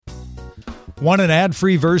Want an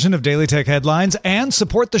ad-free version of Daily Tech Headlines and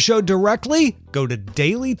support the show directly? Go to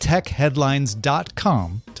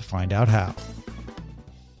dailytechheadlines.com to find out how.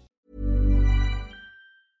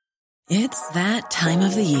 It's that time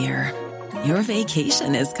of the year. Your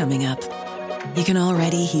vacation is coming up. You can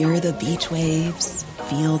already hear the beach waves,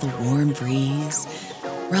 feel the warm breeze,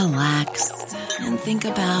 relax, and think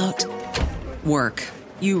about work.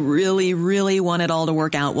 You really, really want it all to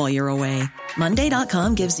work out while you're away.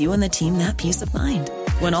 Monday.com gives you and the team that peace of mind.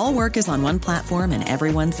 When all work is on one platform and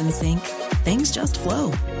everyone's in sync, things just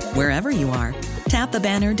flow. Wherever you are, tap the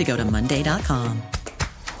banner to go to Monday.com.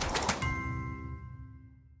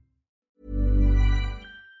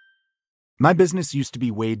 My business used to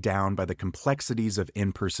be weighed down by the complexities of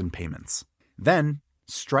in-person payments. Then,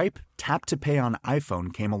 Stripe Tap to Pay on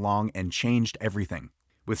iPhone came along and changed everything.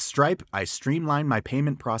 With Stripe, I streamlined my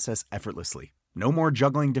payment process effortlessly. No more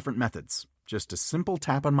juggling different methods. Just a simple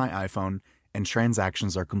tap on my iPhone and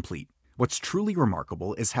transactions are complete. What's truly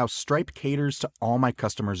remarkable is how Stripe caters to all my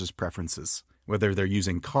customers' preferences. Whether they're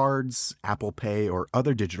using cards, Apple Pay, or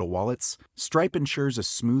other digital wallets, Stripe ensures a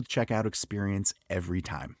smooth checkout experience every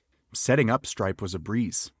time. Setting up Stripe was a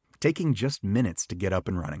breeze, taking just minutes to get up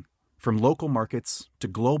and running. From local markets to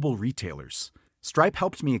global retailers, Stripe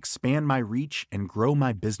helped me expand my reach and grow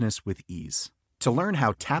my business with ease. To learn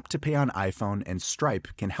how Tap to Pay on iPhone and Stripe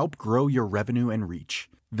can help grow your revenue and reach,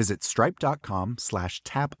 visit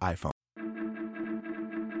stripe.com/tapiphone.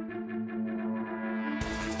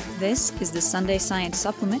 This is the Sunday Science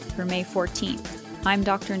Supplement for May 14th. I'm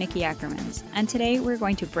Dr. Nikki Ackermans, and today we're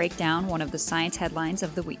going to break down one of the science headlines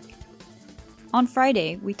of the week. On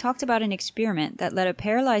Friday, we talked about an experiment that let a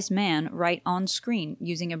paralyzed man write on screen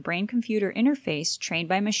using a brain-computer interface trained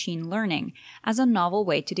by machine learning as a novel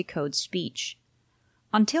way to decode speech.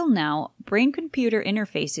 Until now, brain-computer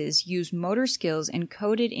interfaces use motor skills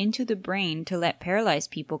encoded into the brain to let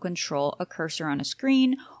paralyzed people control a cursor on a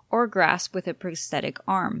screen or grasp with a prosthetic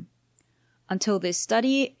arm. Until this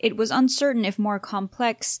study, it was uncertain if more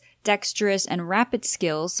complex, dexterous, and rapid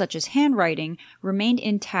skills such as handwriting remained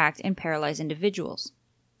intact in paralyzed individuals.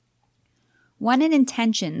 When an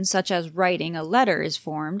intention, such as writing a letter, is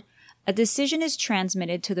formed, a decision is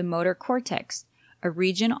transmitted to the motor cortex, a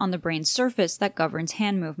region on the brain's surface that governs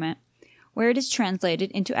hand movement, where it is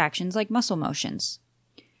translated into actions like muscle motions.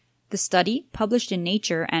 The study, published in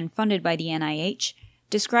Nature and funded by the NIH,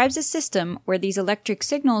 describes a system where these electric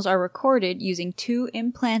signals are recorded using two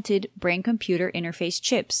implanted brain-computer interface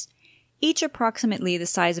chips, each approximately the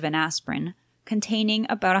size of an aspirin, containing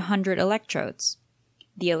about 100 electrodes.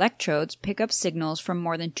 The electrodes pick up signals from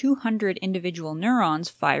more than 200 individual neurons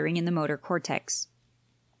firing in the motor cortex.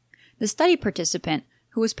 The study participant,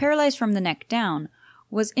 who was paralyzed from the neck down,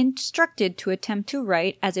 was instructed to attempt to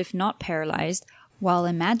write as if not paralyzed while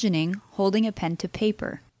imagining holding a pen to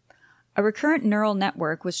paper. A recurrent neural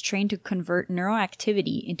network was trained to convert neural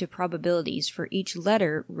activity into probabilities for each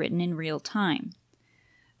letter written in real time.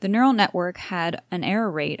 The neural network had an error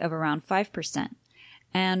rate of around 5%,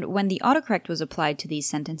 and when the autocorrect was applied to these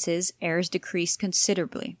sentences, errors decreased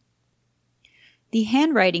considerably. The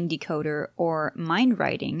handwriting decoder, or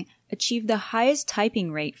MindWriting, achieved the highest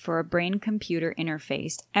typing rate for a brain-computer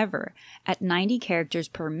interface ever at 90 characters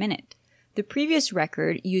per minute. The previous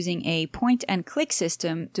record, using a point-and-click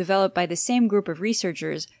system developed by the same group of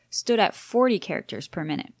researchers, stood at 40 characters per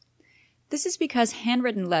minute. This is because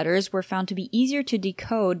handwritten letters were found to be easier to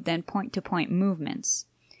decode than point-to-point movements.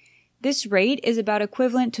 This rate is about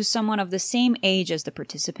equivalent to someone of the same age as the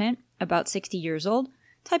participant, about 60 years old,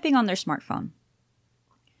 typing on their smartphone.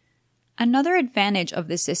 Another advantage of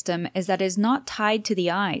this system is that it is not tied to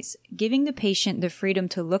the eyes, giving the patient the freedom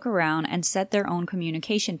to look around and set their own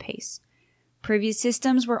communication pace. Previous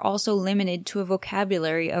systems were also limited to a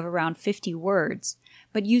vocabulary of around 50 words,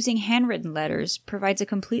 but using handwritten letters provides a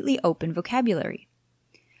completely open vocabulary.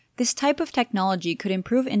 This type of technology could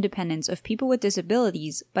improve independence of people with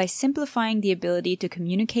disabilities by simplifying the ability to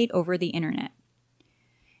communicate over the internet.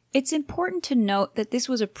 It's important to note that this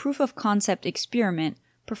was a proof-of-concept experiment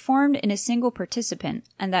performed in a single participant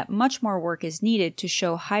and that much more work is needed to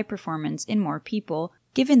show high performance in more people,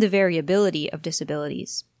 given the variability of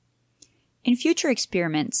disabilities. In future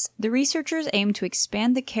experiments, the researchers aim to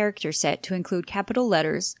expand the character set to include capital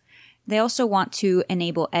letters. They also want to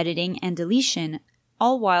enable editing and deletion,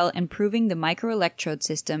 all while improving the microelectrode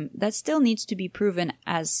system that still needs to be proven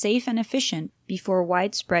as safe and efficient before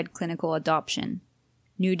widespread clinical adoption.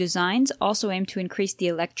 New designs also aim to increase the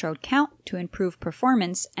electrode count to improve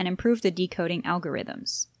performance and improve the decoding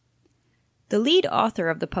algorithms. The lead author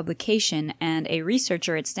of the publication and a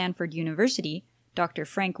researcher at Stanford University, Dr.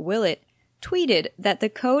 Frank Willett, tweeted that the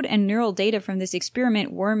code and neural data from this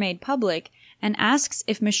experiment were made public and asks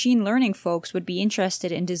if machine learning folks would be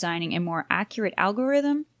interested in designing a more accurate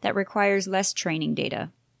algorithm that requires less training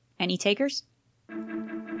data. Any takers?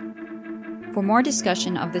 For more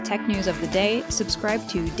discussion of the tech news of the day, subscribe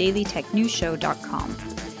to dailytechnewsshow.com.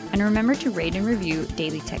 And remember to rate and review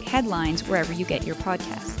Daily Tech Headlines wherever you get your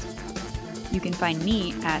podcasts. You can find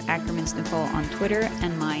me at Ackerman's Nicole on Twitter,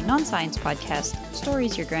 and my non-science podcast,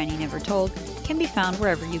 Stories Your Granny Never Told, can be found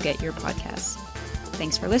wherever you get your podcasts.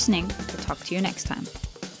 Thanks for listening. We'll talk to you next time.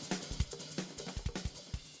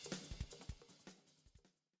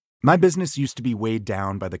 My business used to be weighed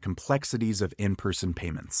down by the complexities of in-person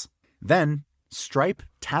payments. Then, Stripe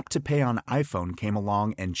Tap to Pay on iPhone came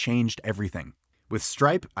along and changed everything. With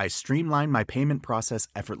Stripe, I streamlined my payment process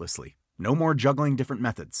effortlessly. No more juggling different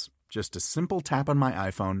methods. Just a simple tap on my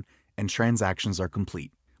iPhone and transactions are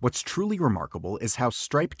complete. What's truly remarkable is how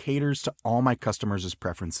Stripe caters to all my customers'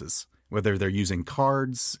 preferences. Whether they're using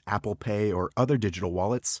cards, Apple Pay, or other digital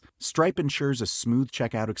wallets, Stripe ensures a smooth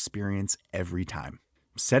checkout experience every time.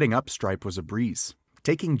 Setting up Stripe was a breeze,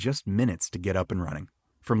 taking just minutes to get up and running.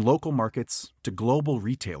 From local markets to global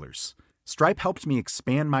retailers, Stripe helped me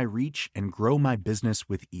expand my reach and grow my business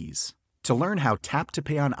with ease. To learn how Tap to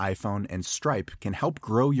Pay on iPhone and Stripe can help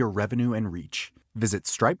grow your revenue and reach, visit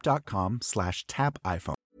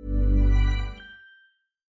stripe.com/tapiphone.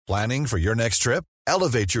 Planning for your next trip?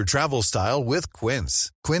 Elevate your travel style with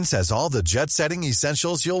Quince. Quince has all the jet-setting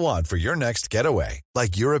essentials you'll want for your next getaway,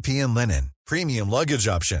 like European linen, premium luggage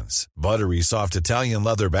options, buttery soft Italian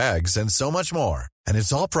leather bags, and so much more. And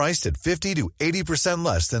it's all priced at 50 to 80%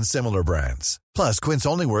 less than similar brands. Plus, Quince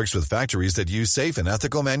only works with factories that use safe and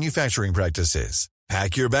ethical manufacturing practices.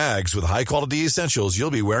 Pack your bags with high-quality essentials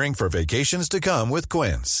you'll be wearing for vacations to come with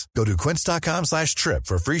Quince. Go to quince.com/trip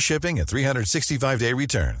for free shipping and 365-day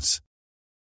returns.